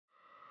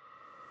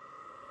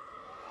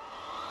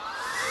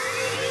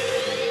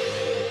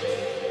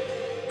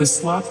The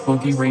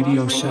SlothBoogie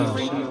Radio Show.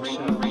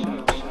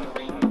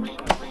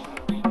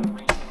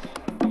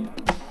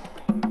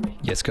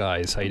 Yes,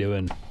 guys, how you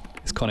doing?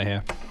 It's Conor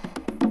here.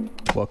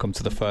 Welcome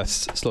to the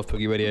first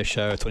SlothBoogie Radio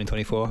Show of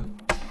 2024.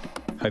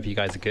 Hope you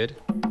guys are good.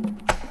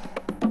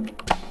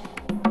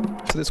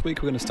 So this week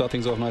we're going to start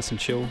things off nice and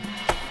chill.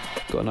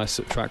 Got a nice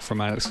track from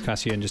Alex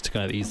Cassian just to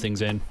kind of ease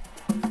things in.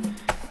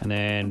 And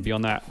then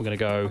beyond that, we're going to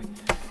go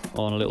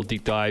on a little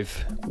deep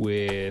dive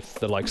with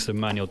the likes of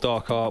Manuel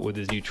Dark Art with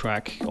his new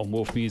track on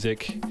Wolf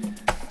Music.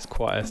 It's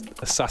quite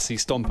a sassy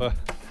stomper.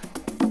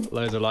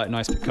 Loads of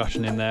nice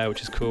percussion in there,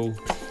 which is cool.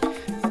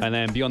 And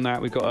then beyond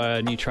that, we've got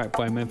a new track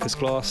by Memphis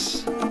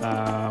Glass.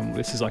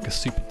 This is like a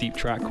super deep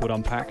track called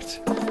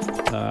Unpacked.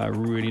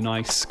 Really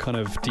nice kind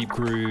of deep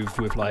groove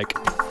with like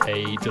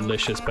a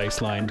delicious bass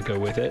line to go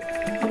with it.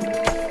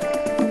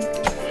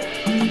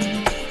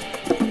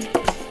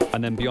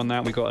 And then beyond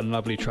that, we got a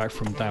lovely track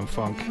from Dan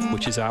Funk,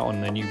 which is out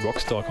on the new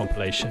Rockstar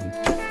compilation,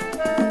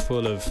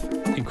 full of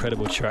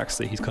incredible tracks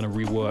that he's kind of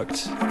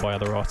reworked by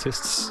other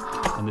artists.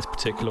 And this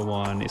particular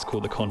one is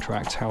called The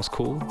Contract House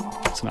Call.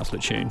 It's an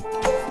absolute tune. I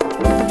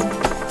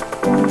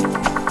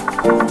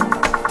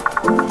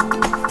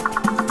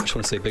just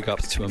want to say big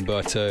ups to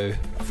Umberto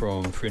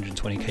from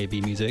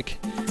 320KB Music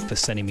for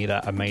sending me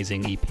that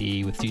amazing EP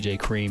with DJ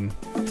Cream.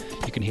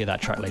 You can hear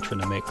that track later in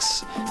the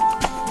mix.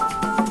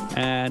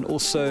 And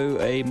also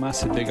a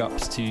massive big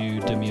ups to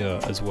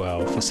Demure as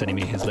well for sending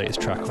me his latest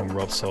track on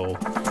Rob Soul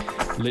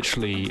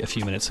literally a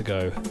few minutes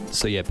ago.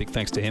 So yeah, big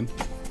thanks to him.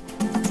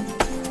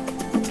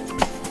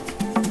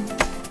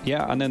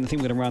 Yeah, and then I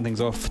think we're going to round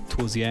things off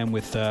towards the end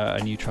with a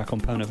new track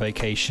on Permanent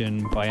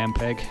Vacation by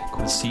MPEG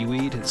called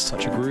Seaweed. It's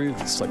such a groove,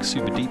 it's like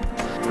super deep.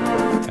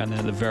 And then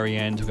at the very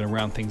end, we're going to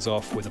round things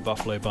off with a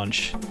Buffalo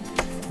Bunch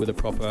with a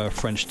proper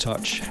French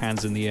touch,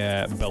 hands in the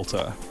air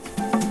belter.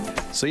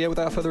 So yeah,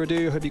 without further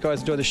ado, hope you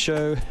guys enjoy the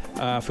show.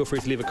 Feel free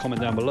to leave a comment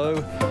down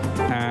below,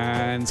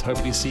 and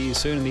hopefully see you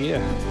soon in the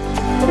year.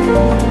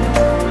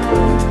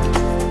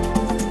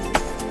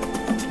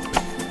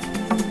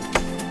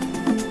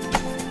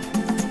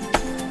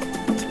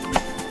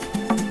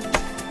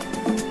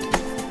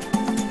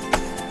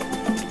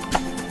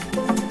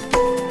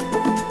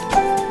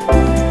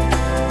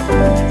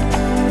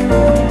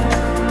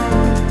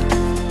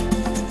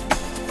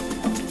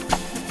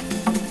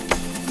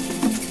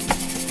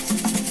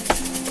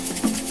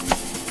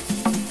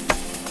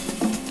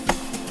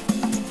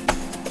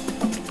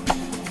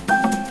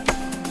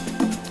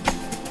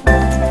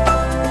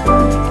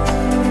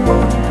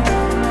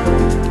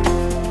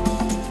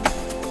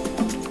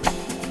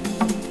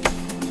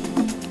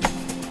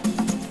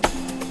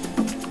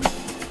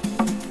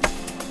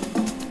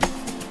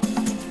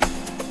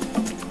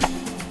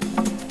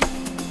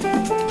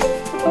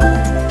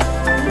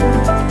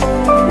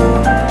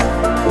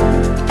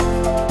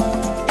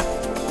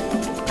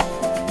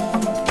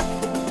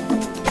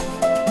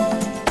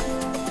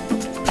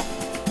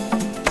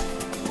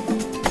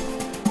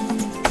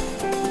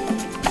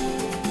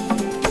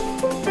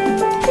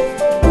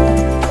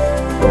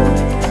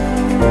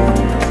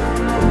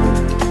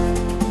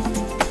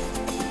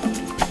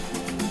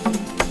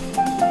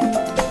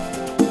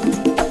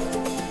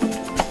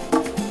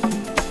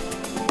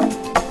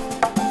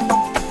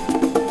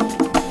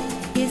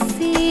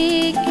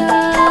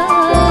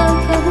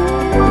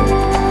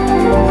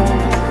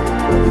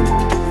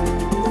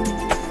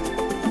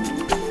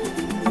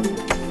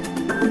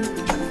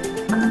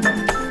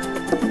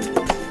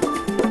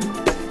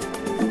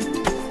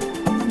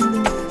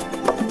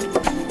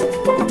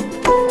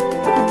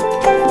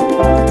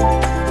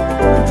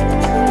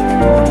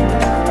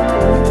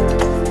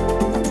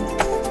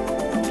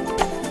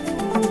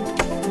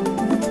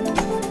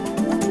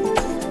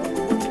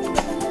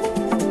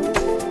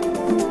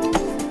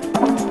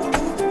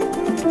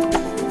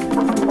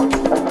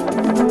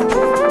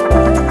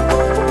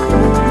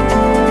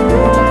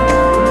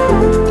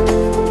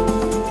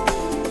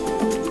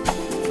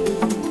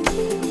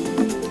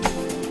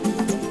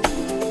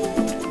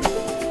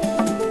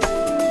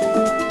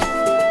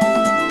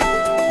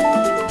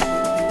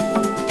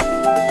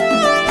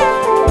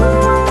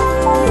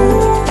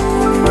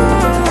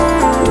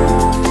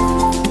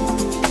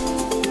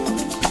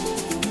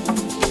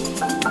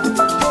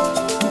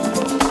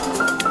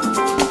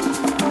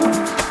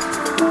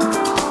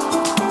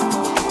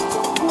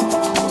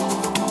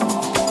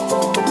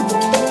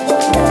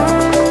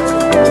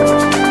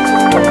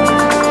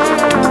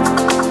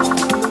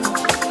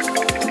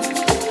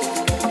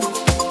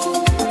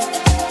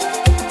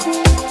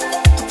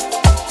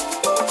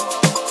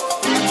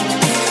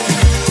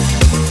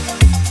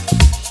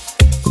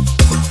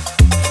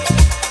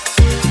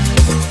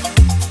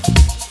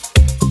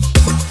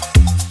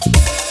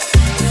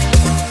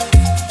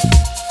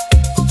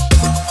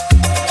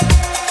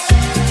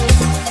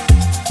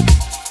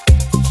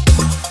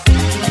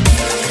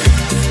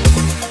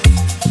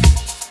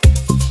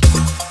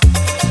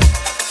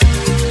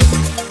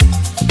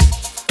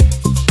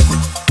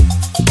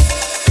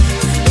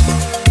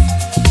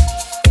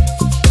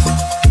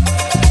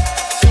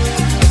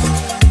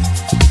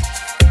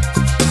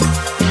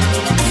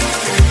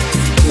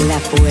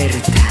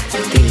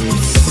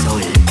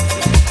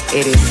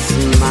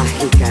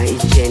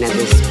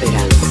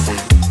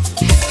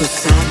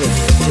 sabes,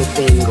 yo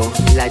tengo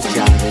la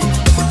llave.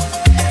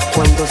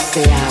 Cuando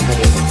se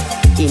abre,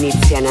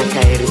 inician a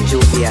caer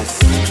lluvias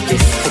de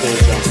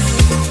estrellas,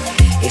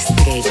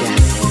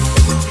 estrellas,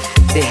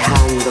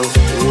 dejando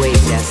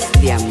huellas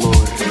de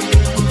amor.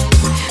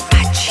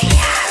 Magia,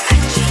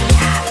 magia,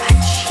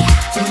 magia,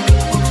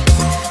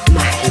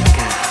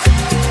 mágica.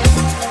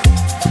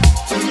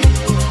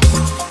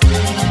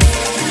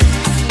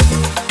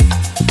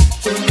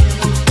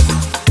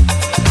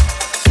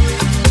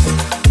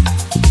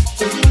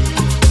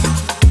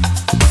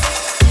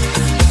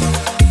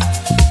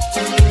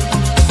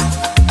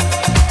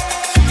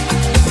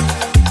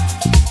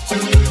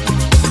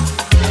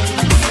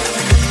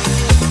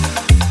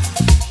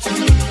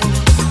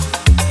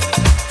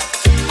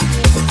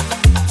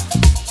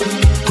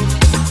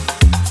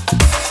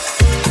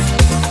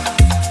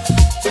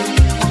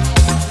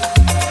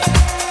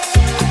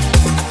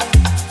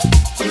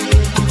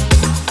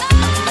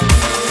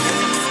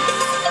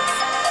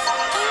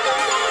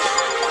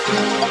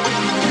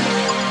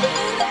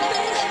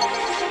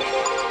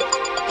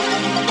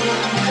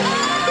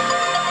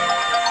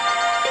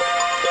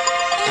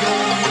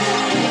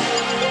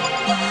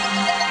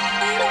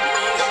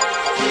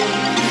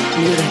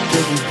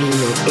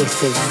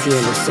 Es el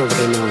cielo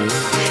sobre noi,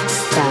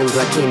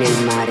 stando aquí en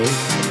el mare,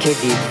 qué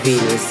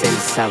divino es el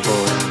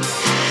sabor.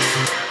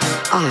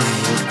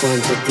 Ay,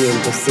 cuánto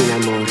tiempo sin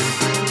amor,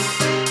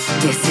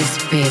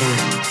 desespera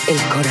el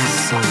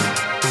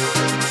corazón.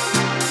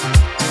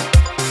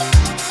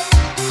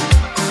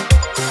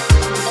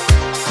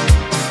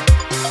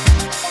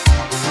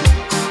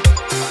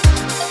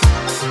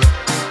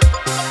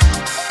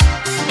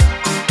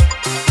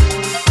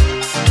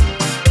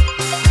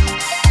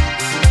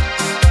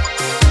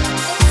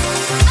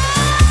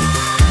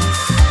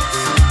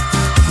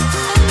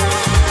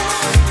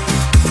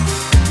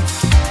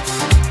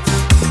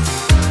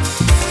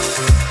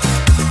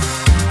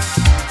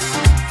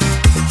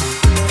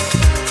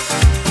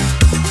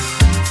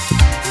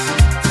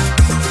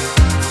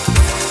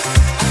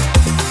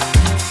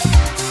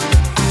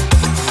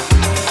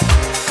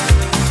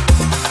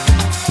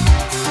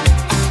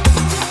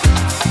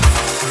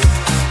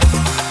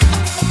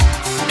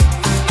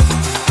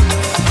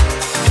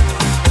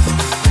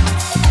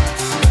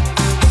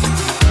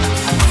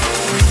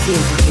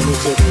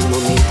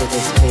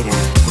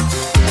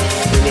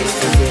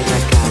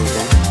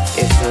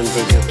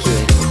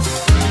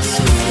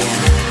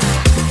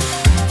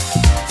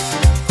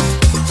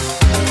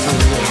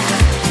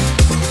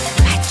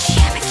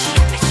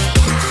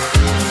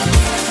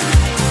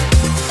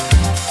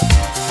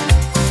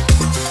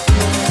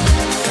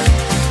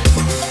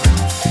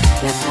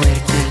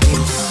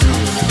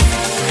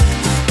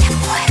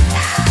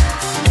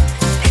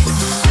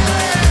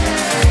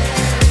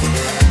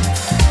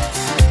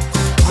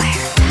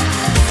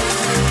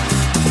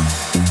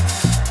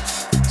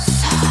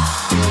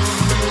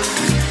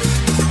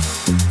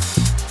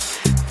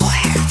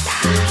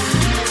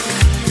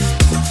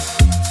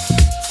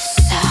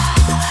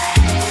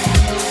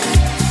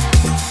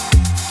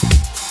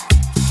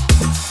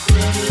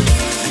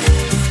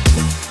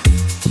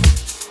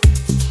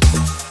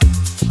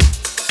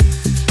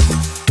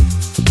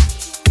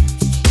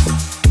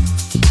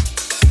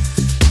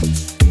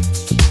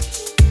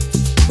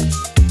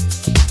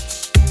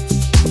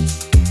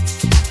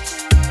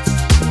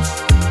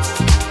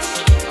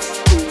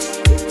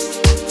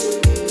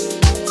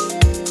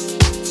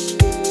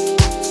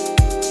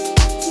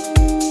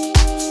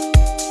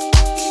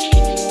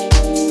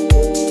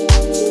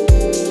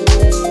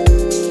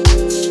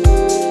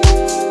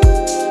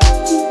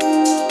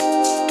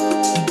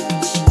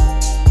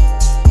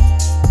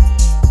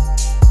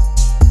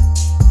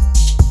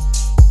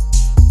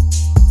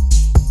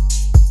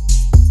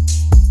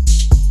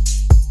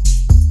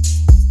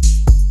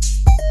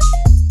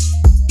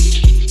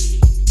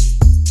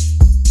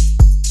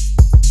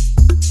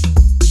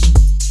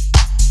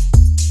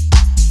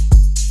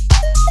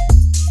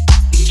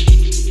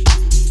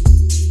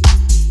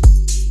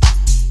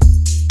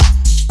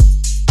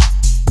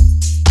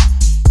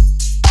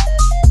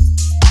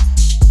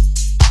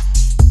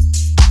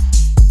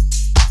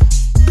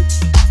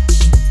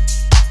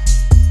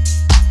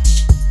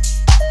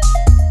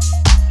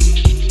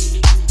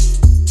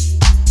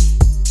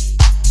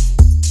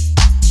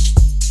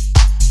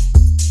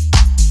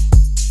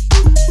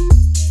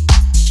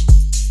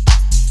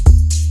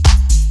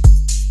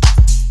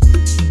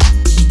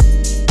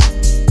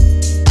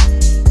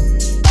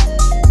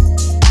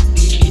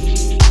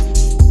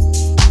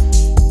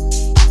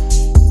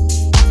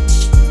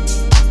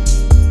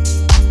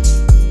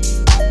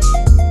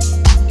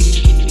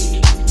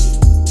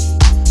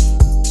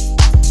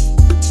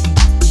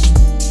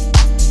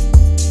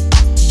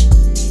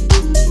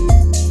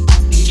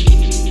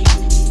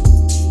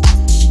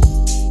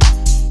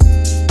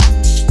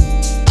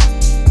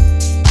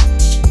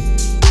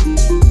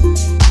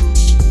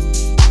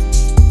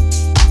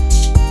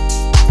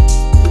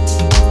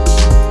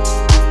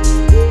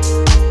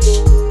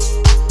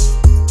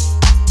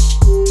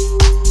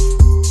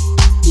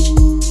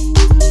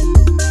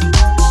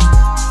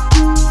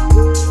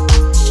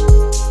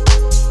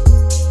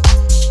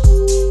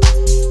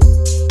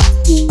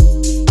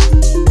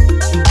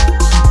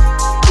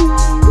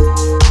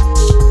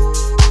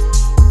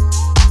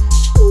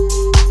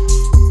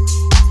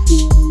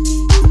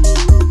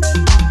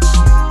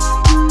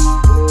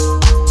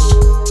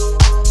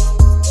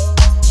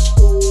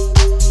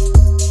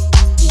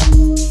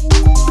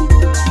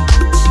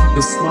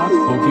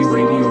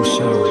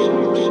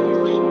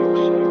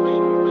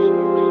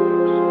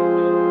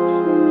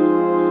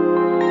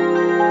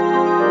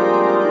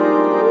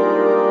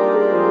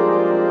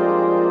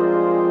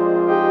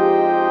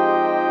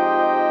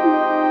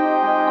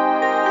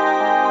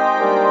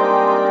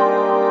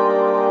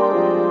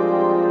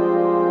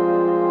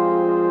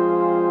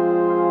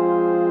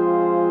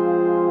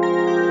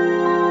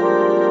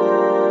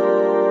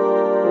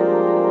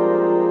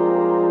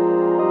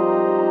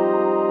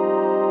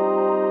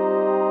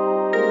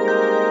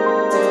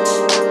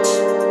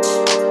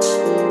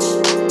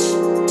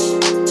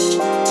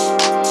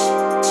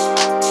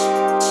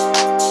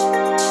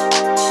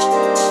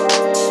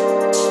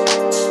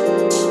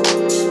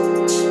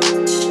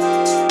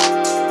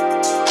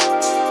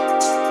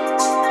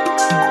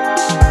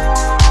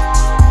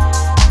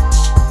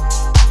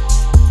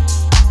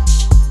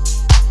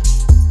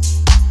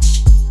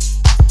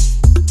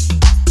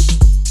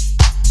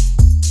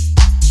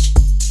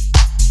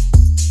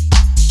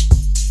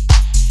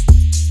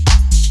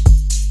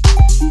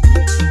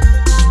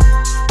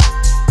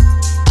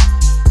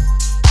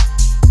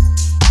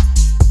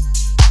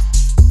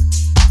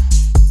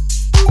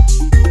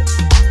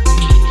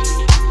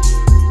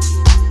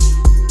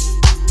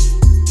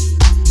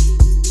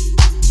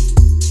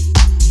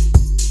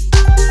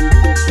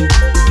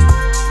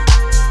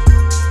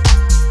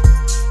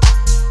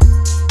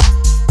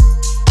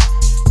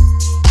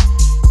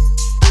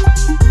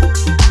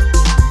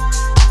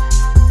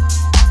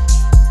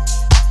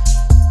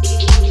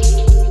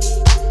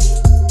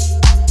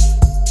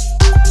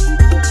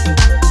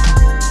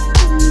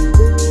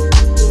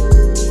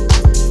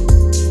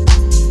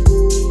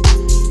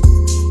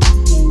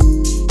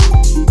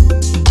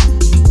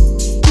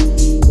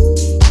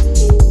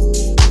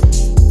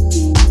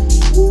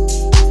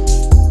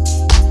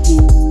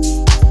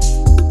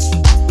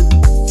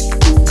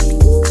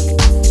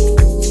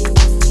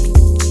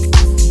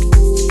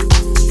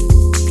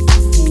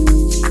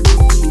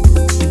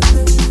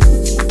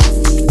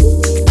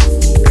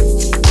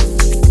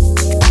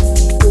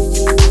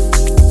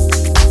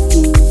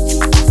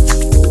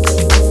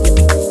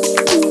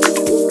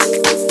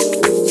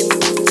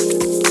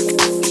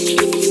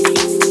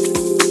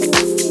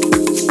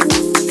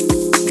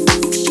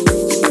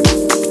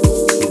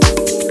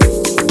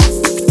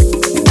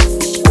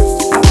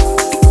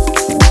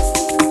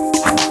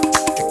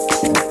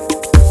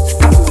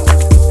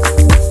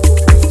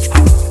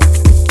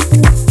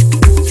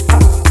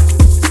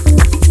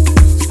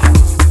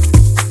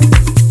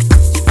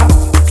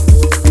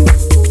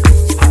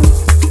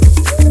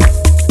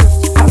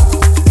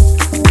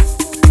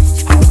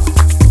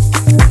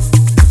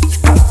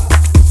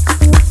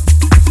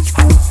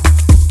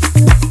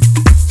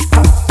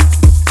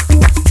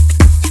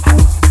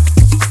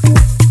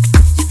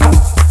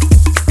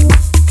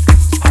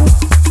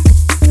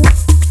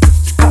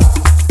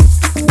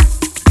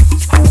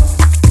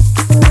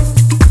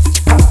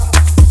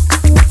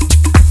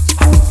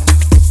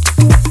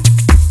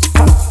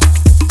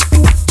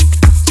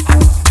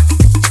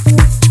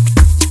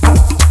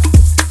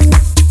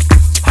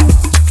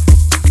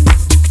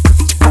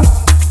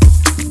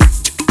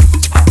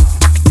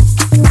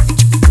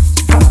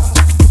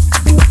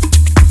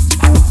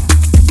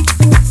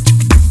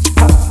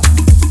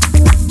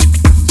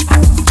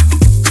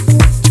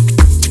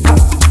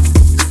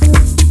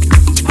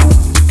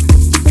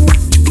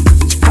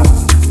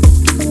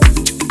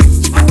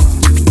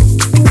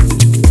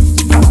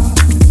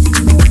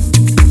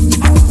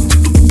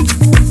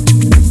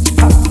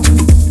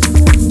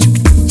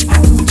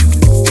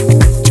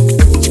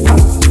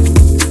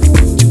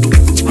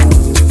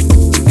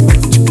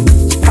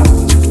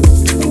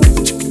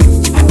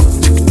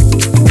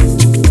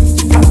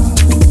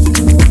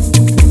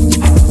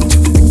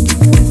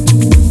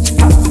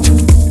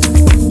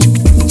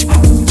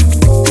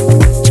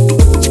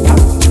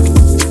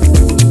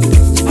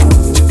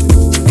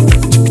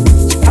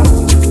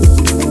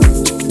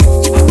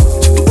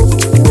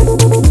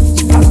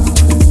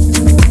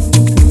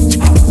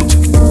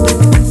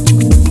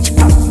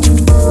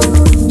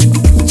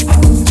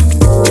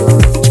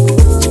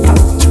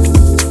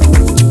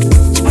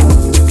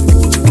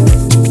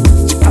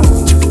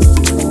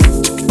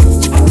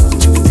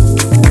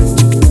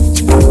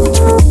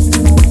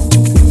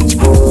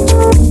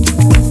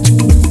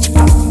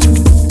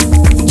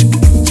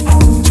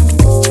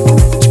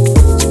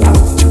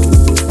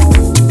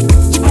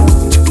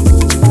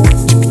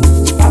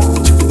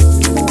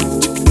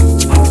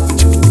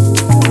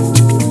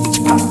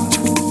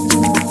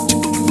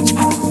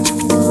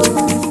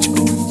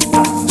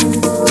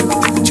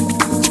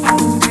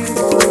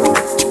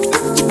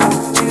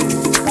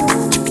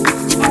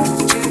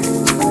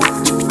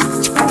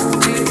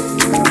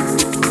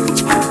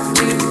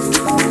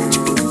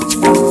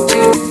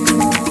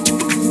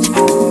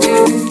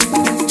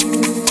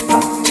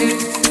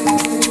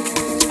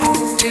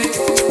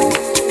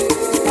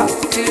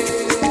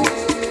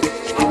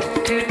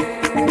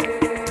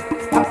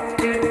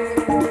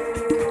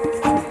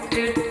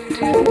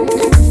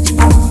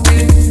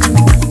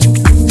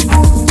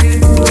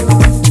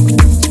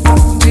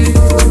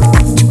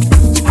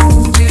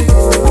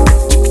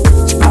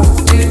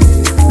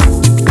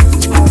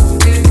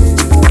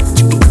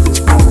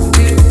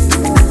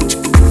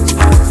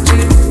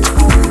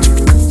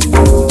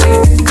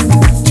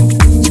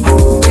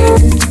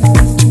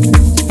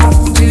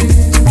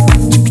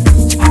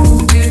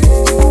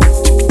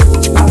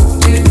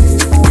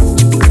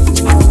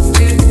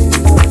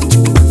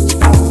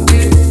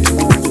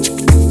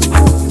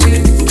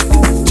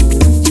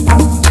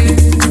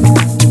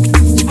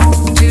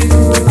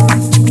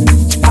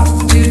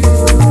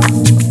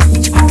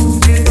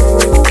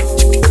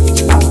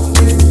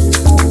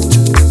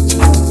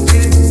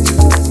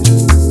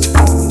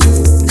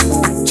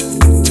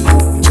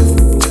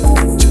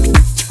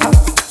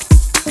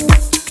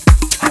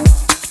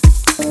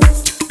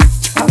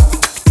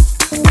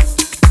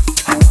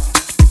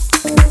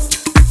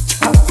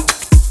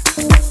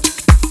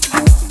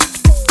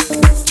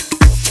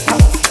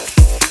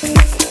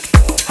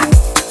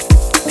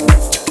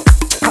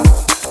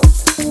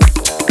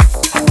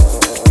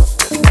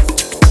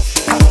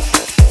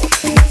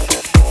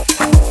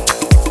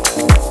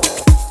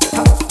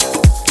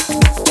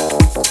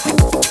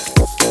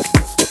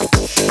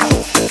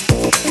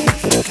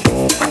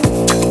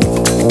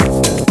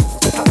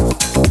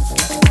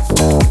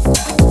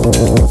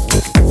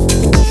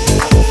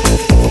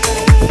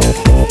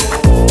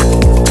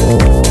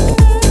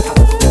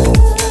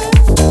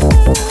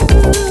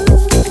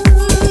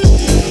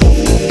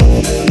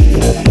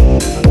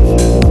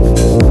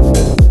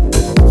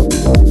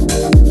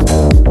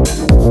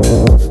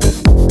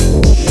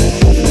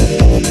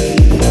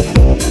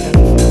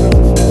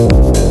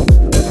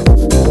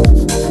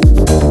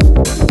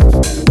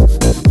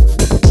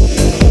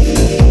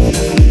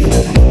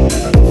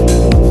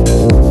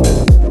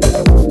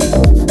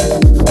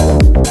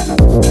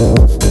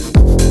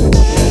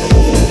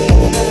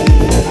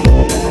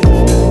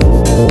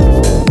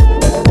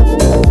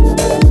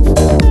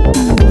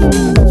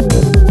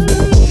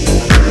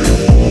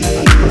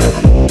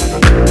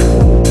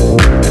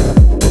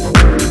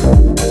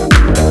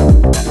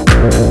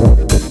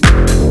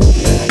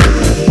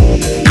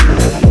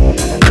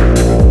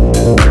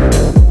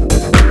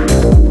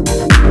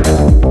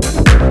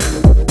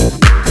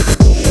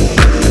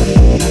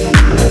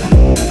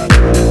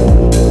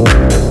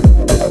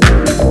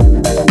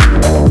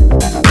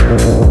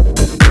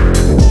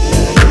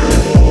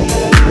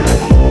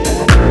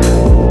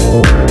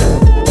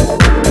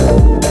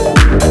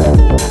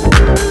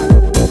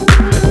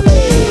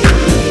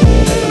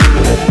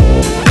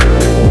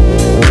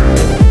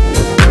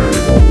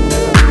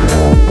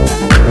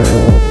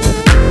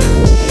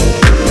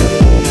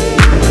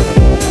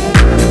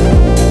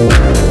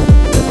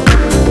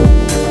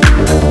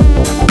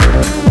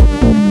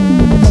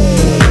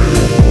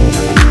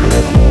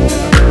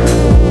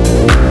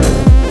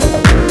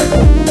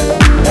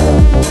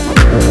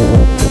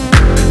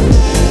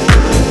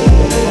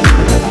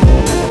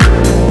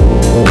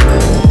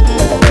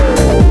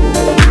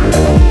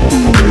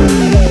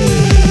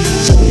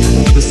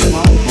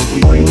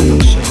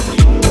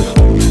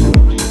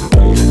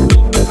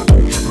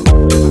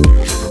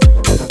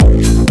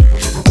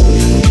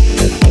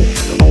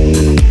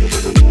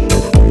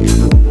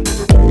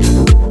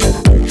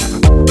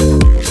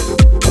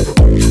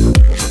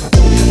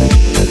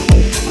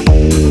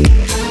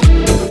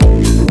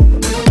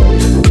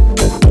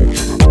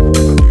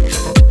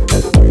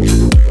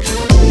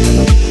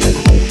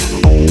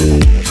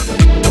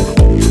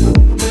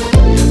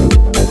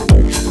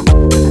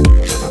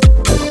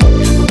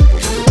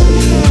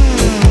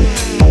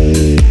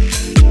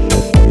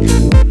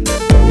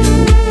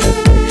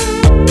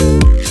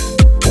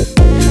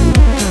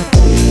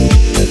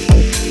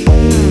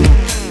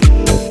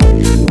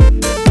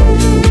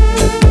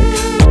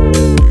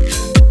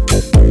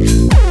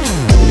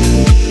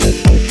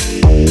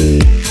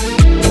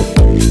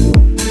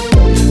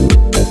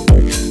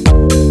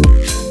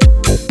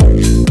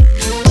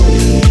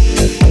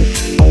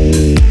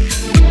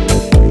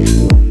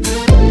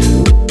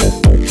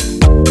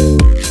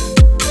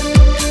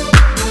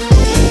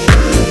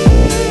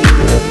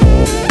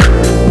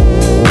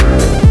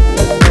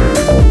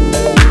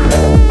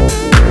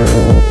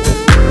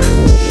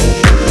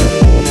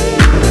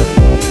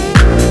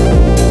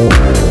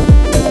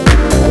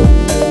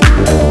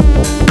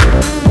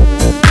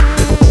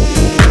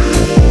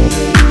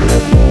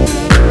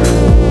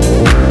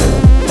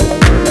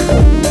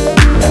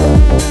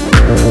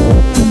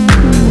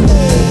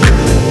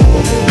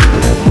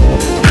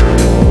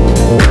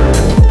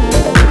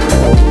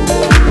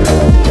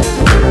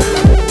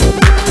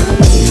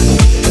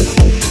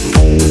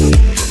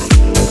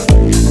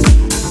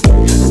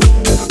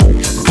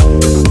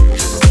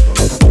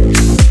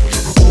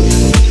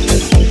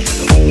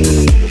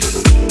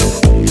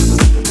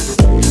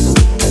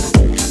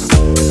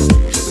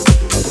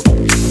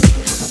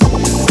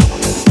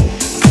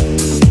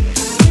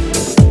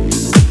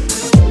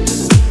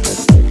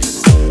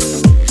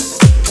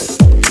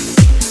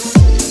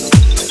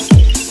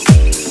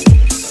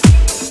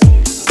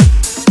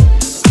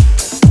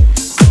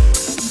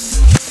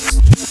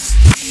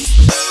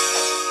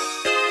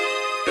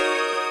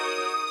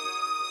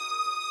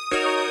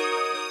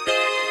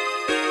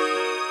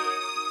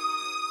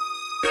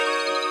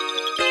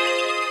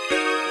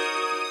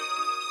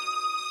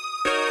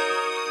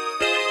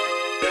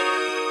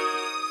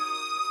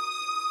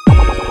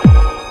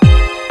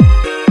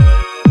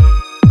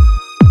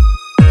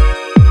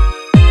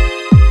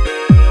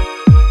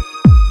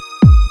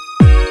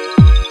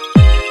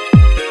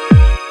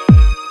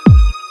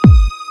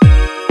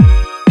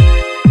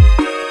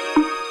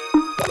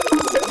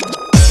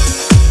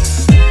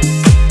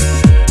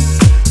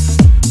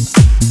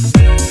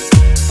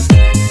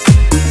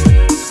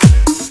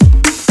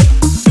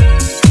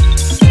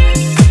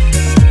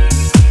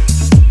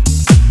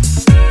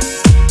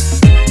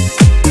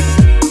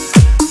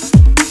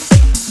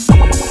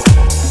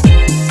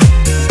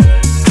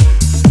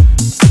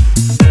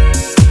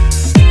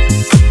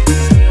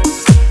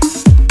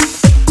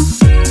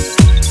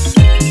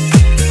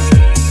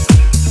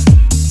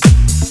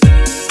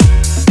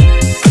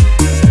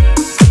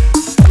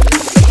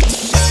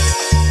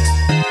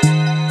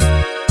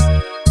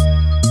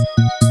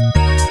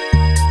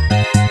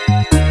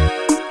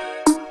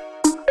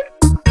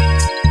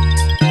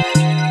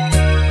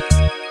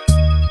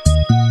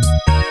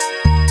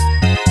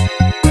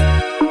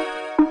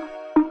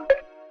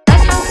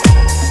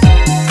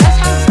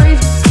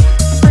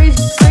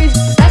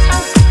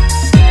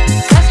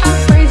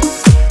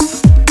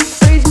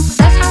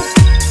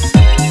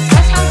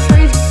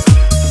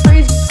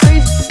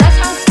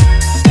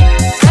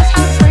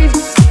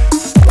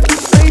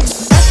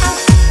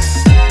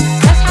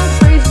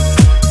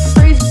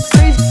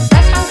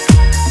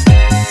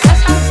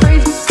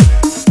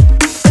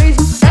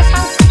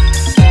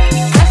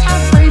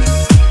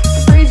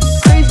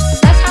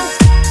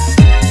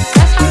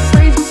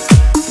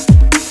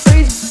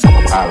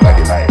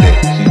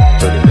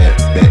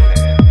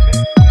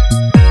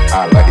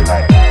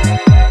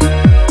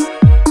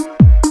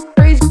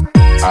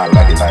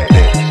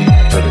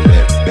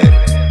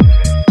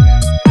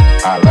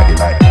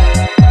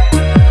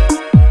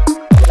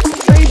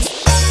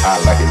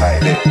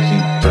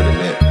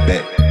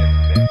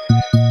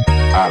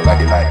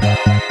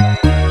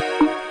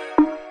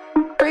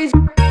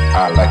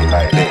 like it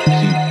like that.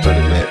 She put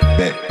it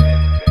back.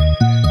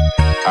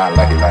 I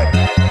like it like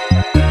that.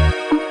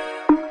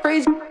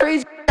 Freeze,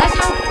 freeze, that's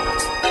how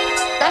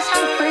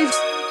freeze,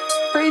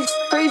 freeze,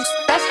 freeze,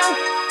 that's how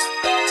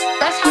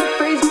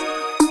freeze,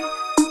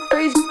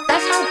 freeze,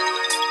 that's how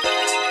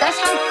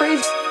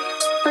freeze,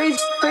 freeze,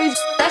 freeze,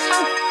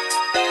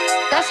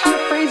 that's how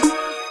freeze,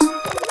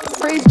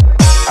 freeze.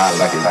 I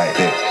like it like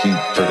that. She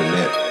put it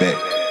back.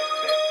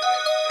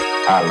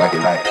 I like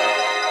it like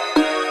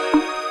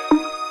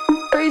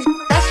freeze,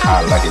 that's how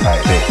I like it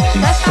like that. She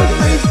put it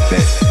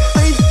back.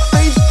 freeze,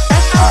 freeze,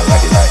 that's I how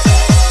like it like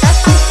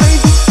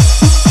freeze,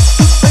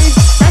 freeze,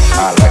 that's I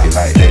how like it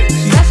like that.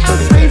 She put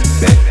it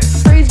back.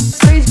 freeze,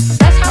 freeze,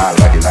 that's I how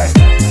like it like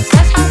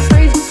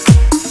freeze,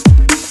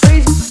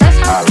 freeze, that's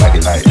I how like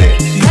it like that.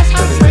 She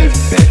put it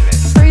back.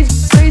 freeze,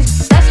 freeze,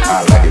 that's I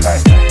how like it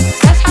like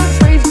that's how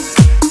freeze,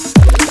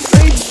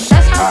 freeze,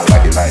 that's I how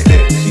like it like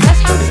that. She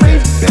put it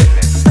back.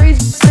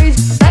 freeze, freeze,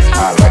 that's I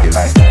how like it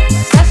like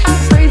that's how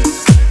freeze,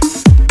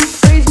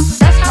 freeze,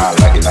 that's I how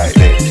like it like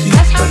that. She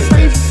put it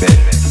back.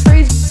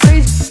 freeze,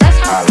 freeze, that's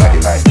I how like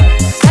it like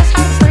that's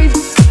how freeze,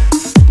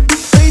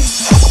 freeze.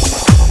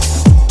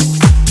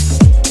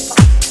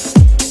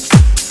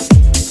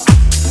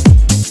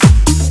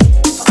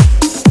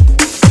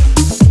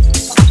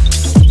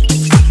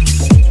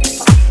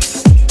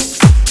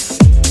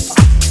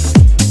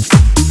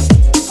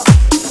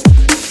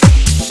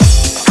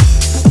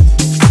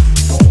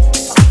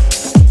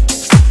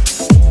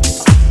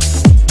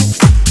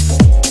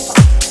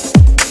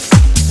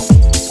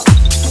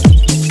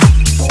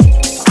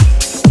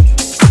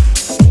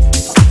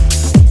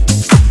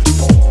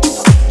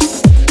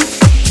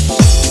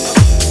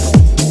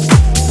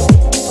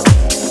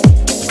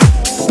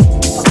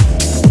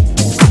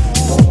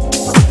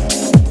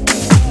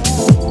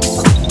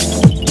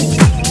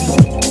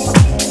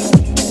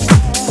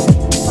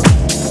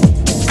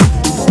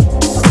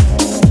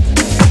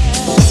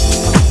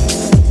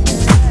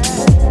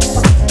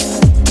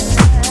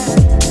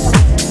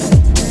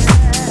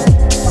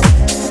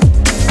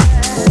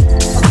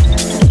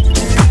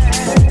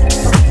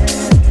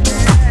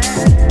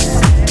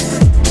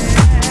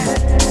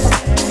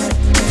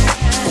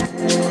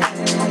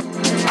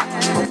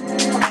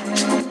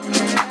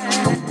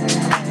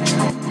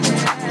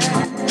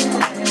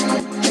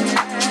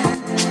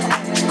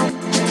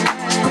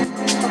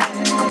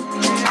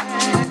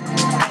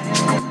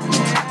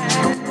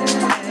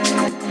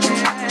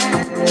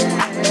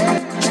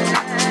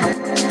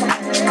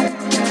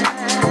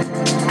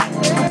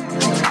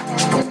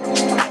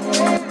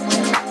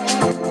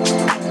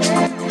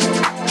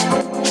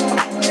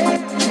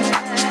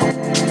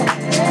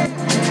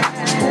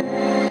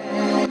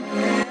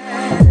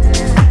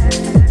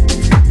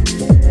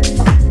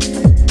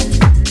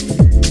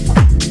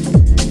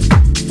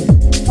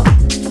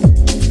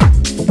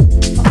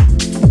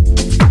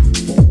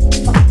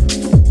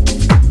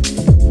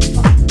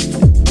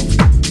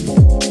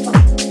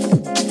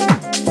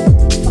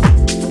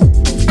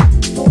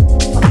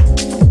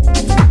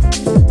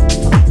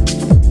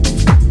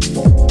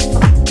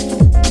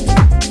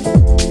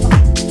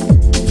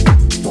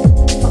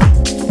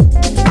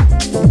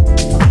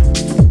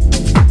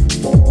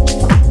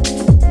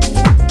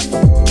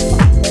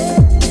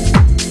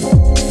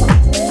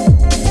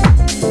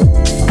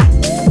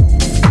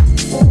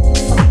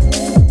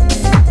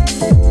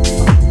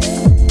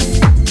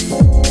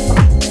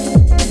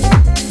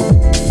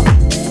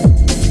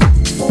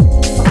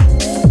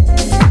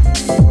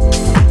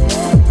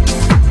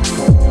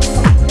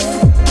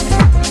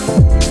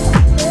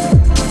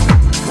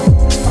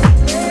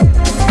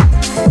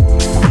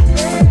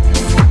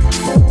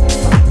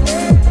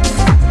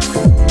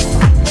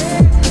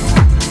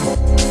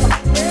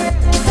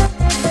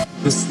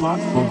 The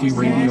SlothBoogie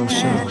Radio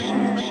Show.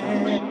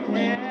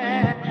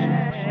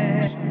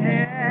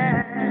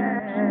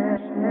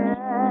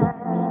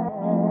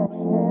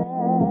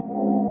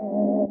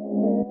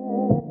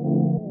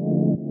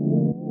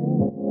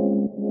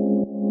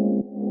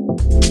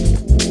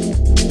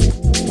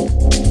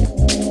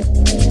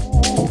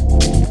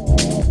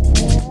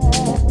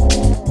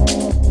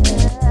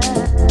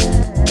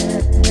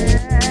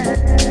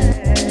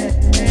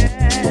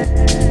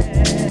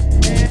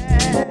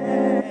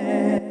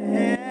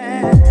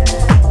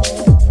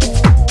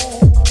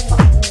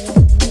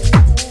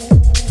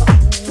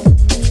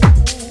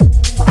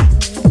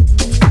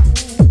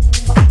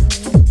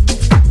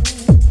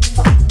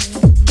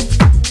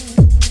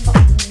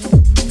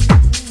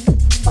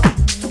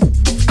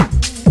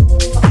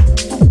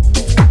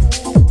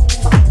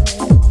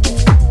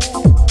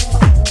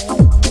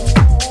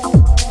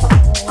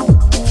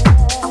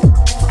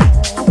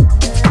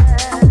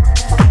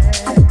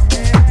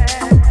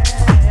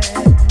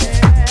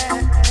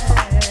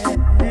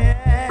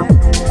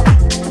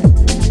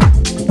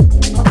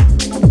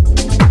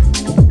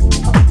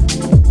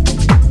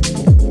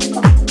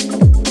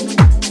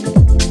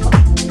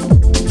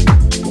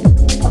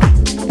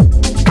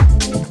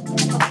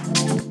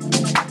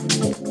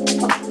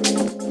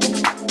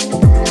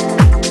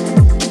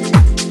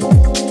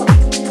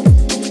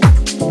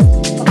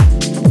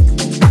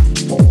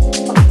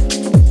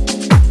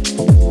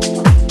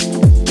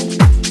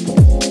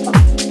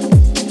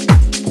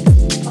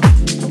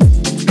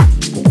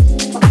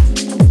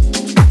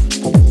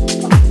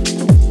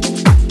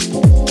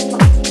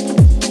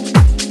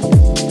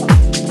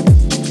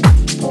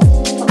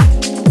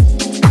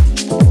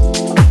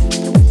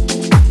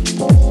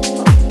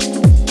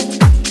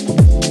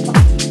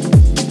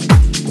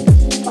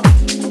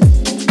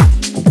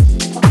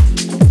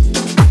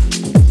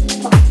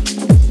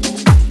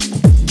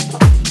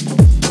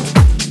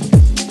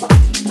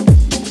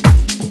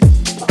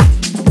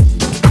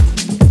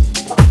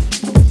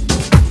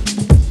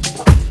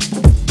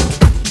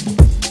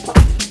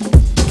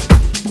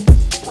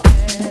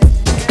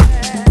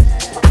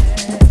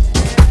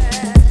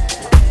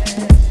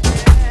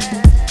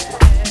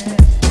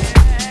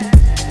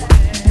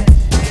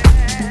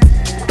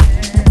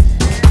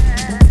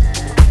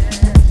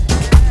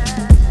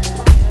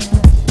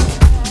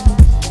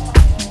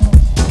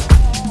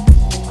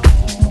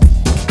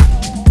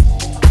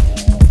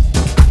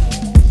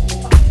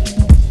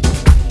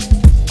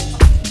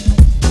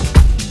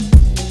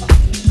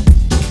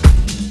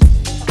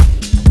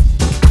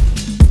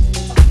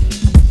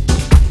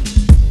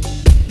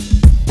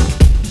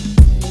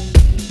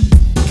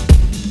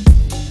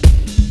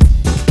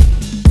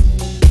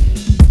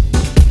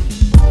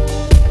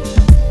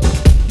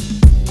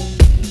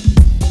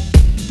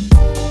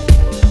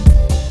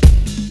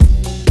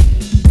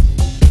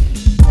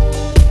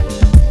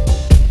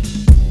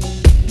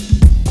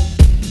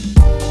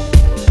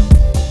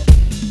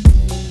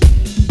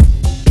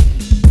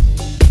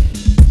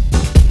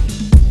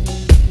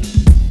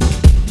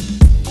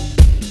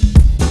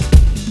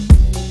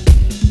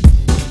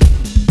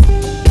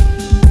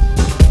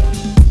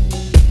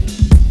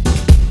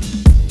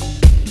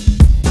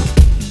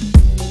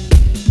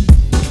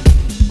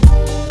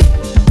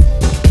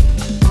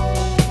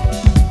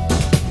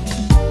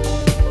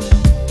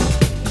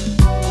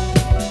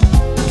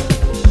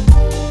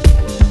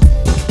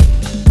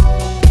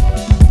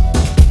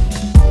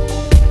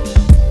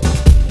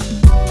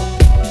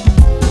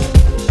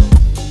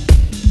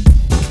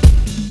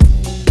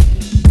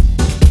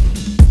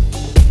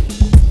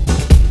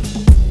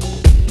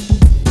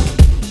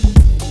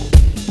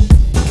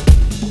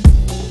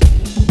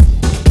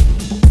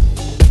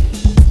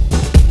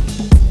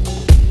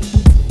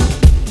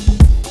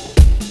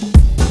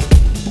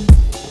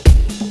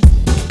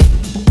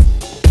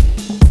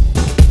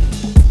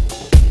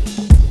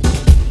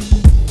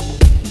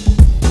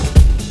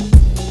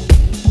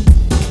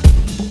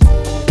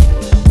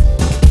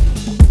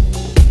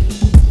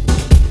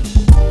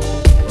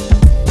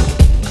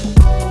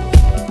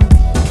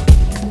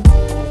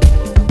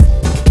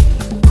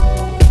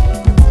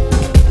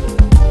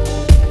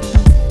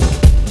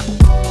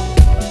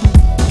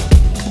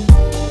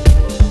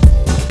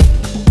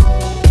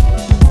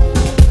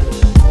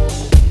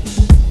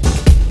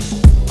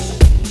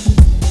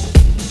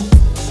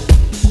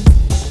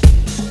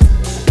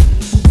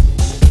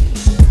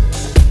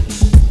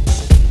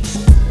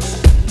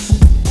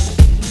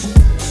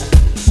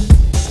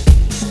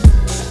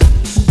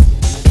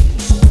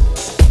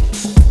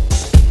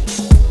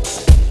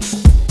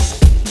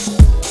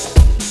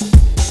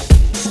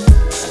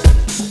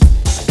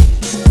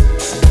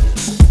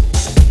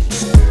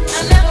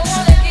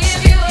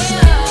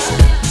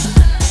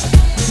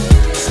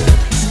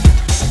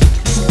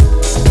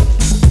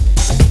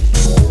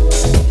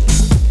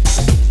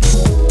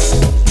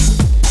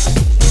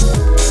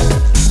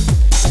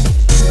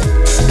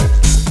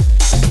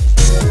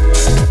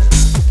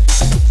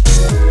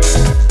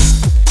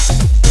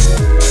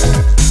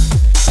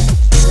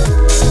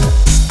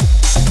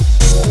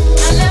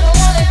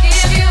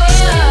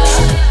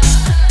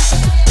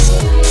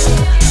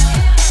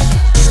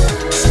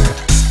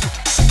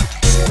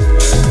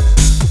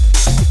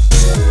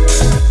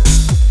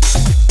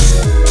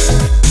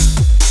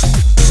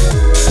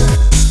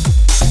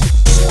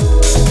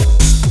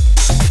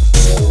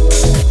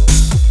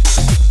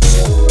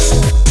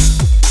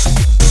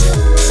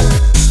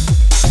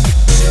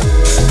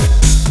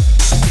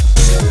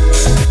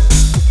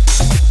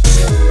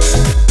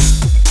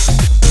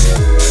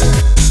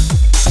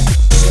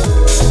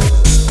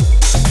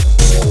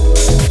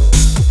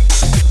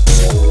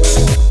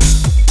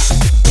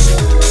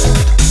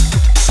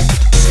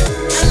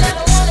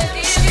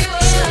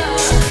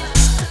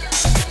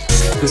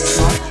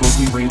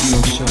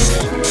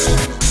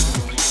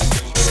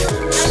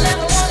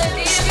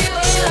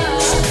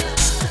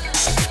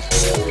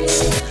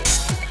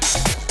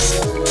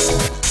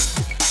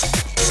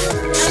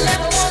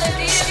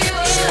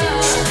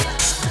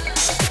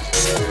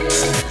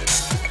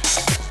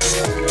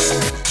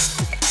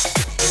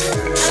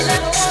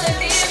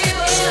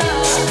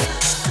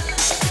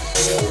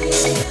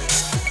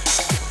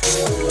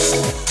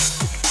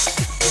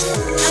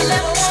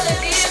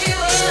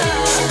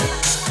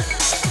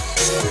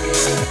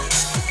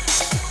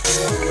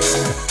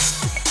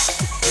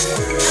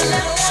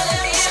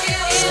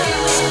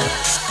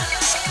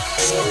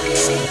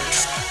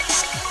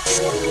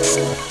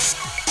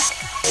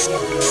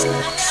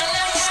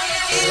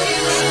 I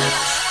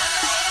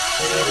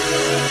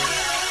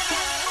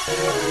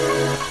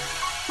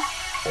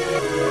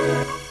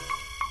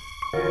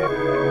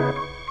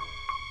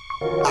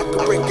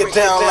can break it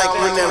down like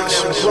whenever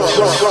she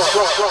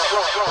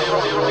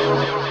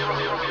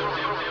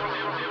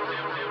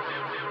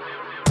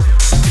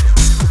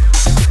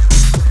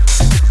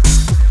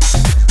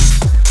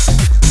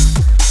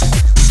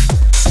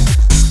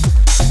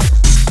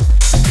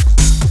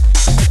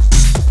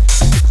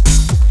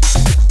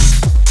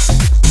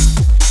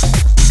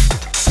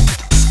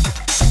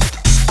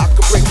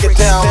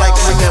down like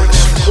whenever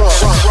she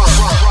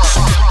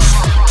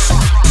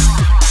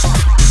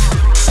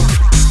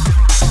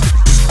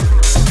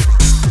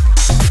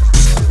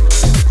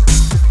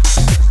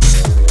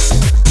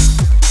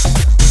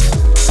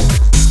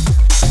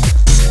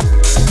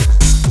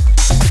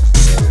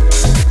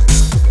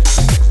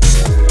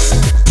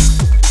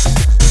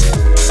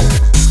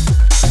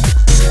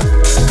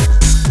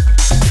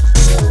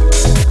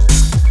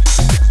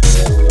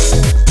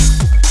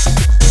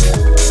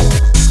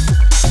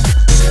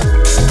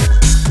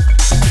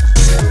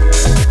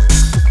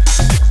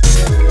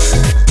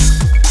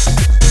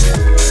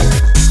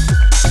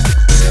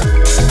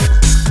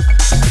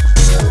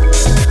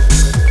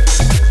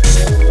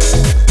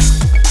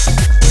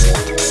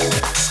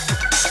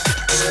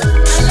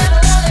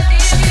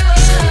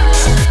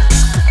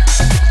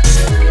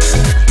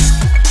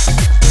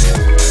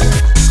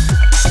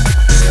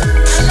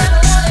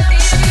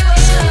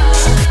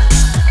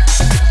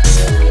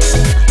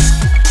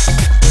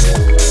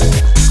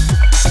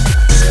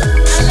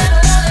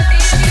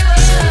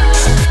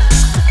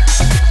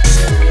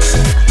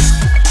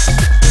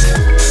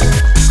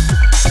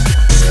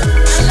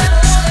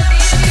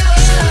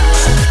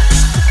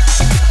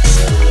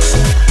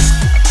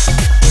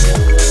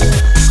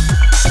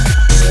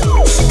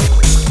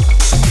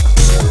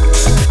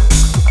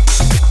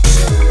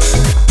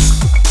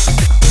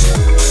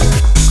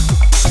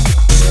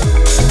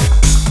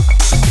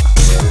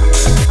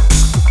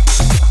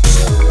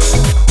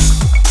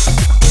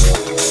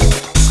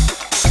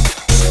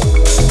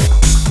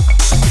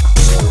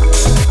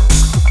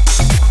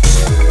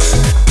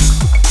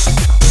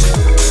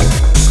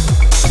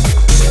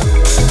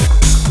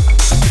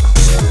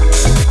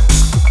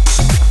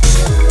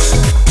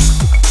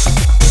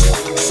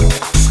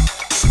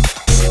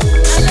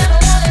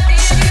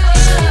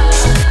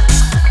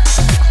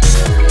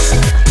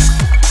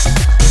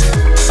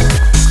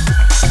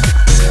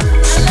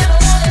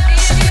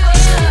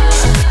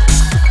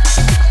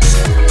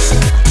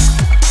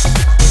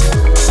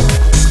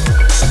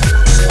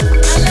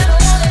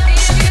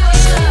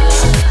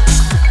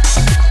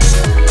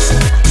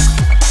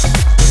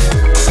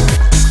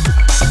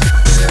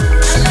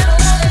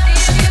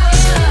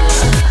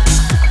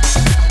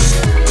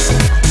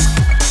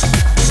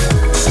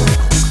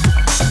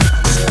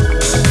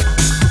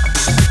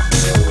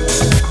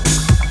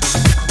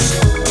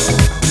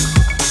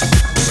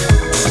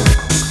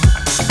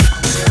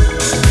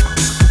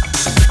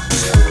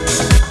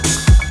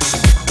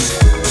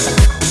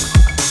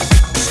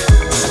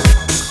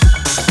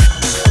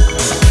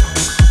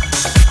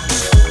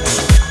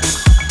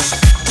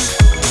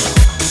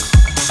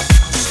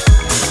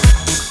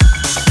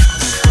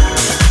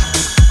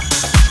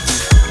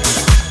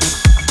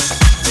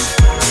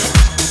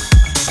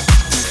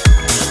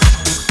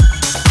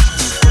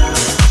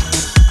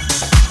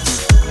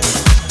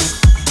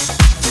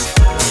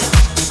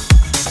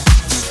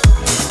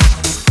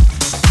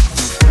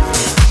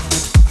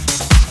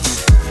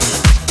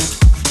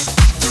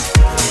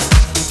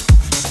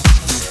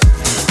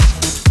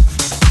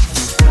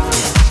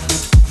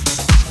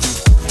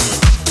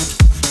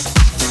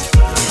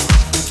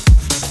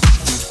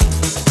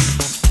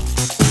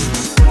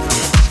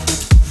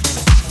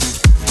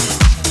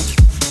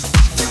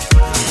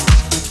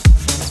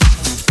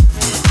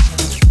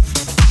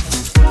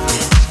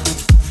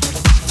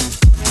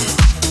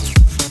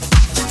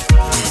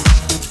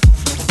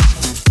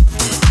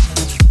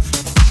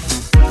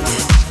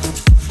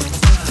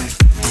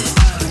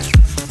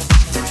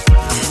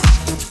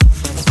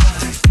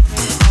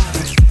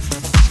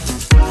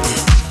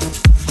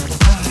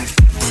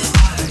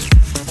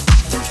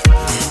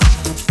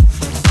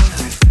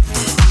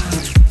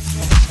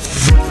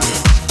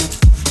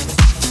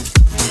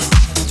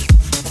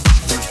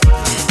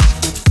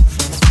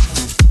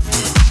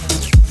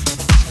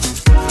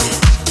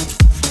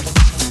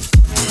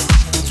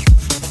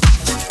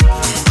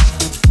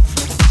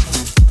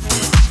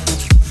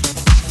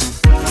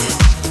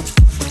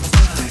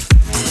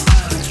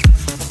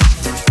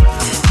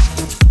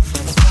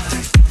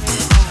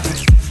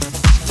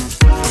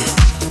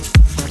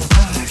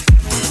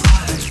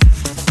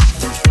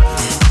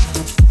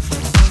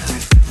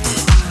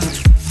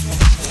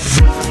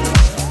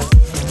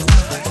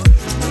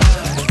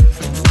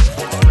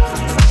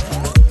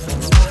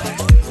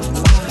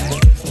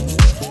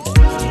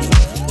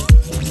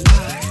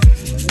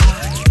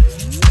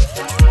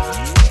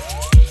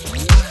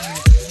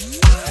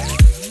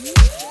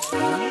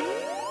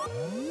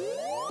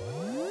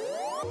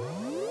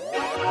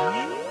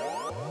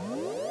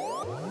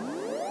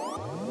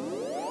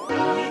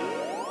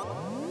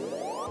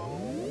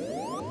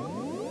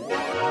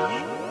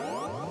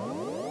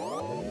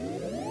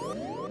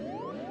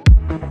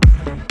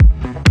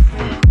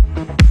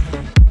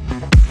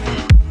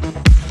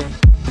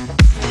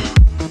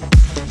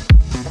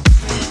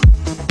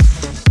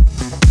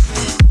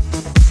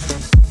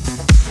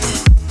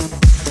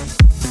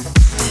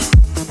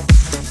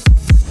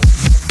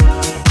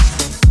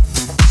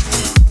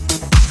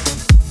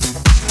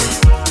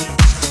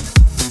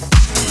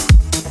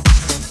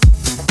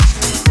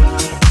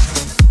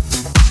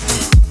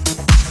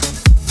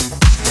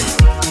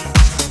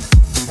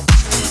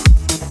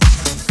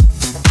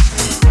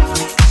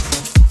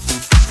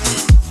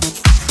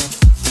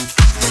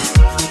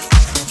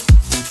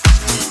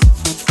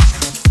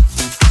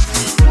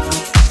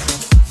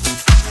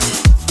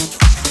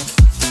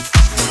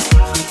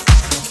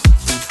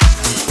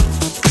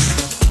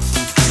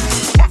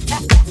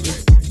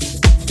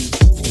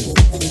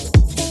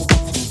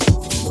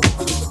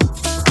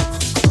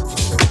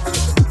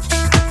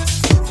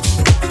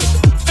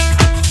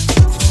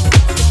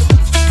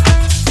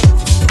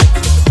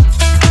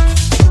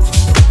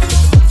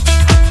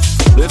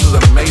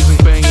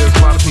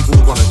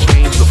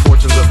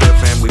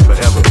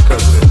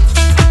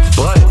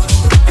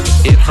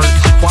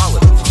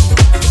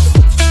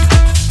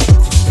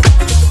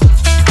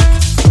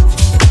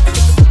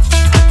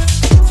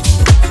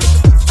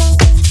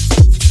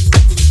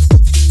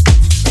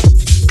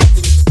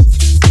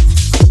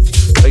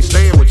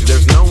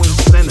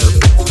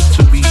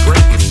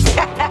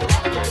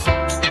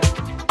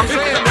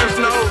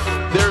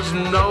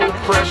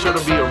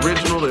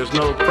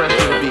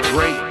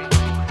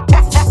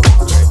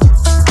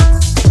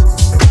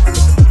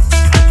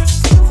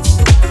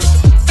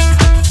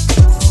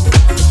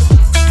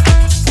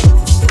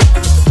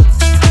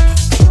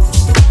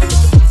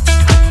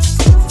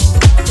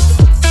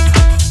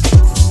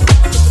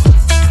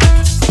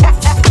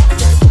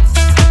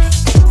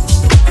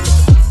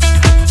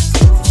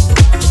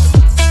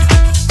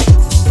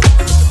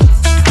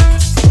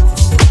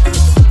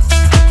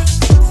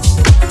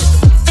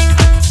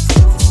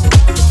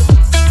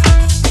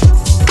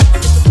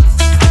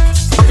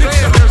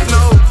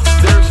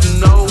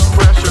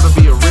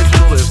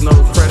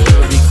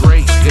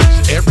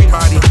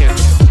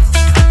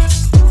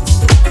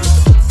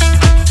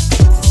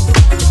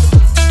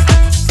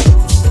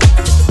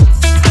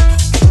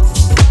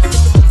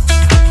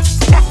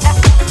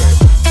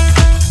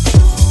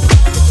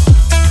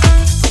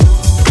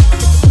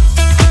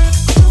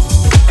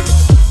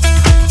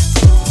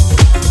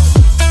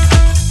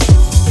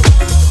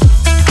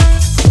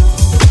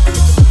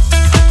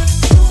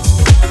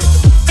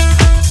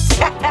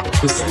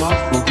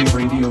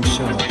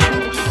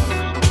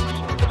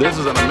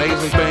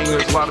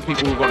of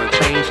people who are going to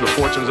change the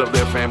fortunes of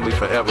their family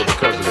forever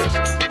because of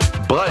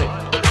this. But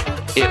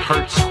it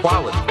hurts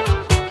quality.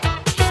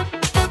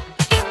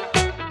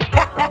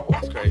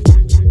 It's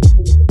crazy.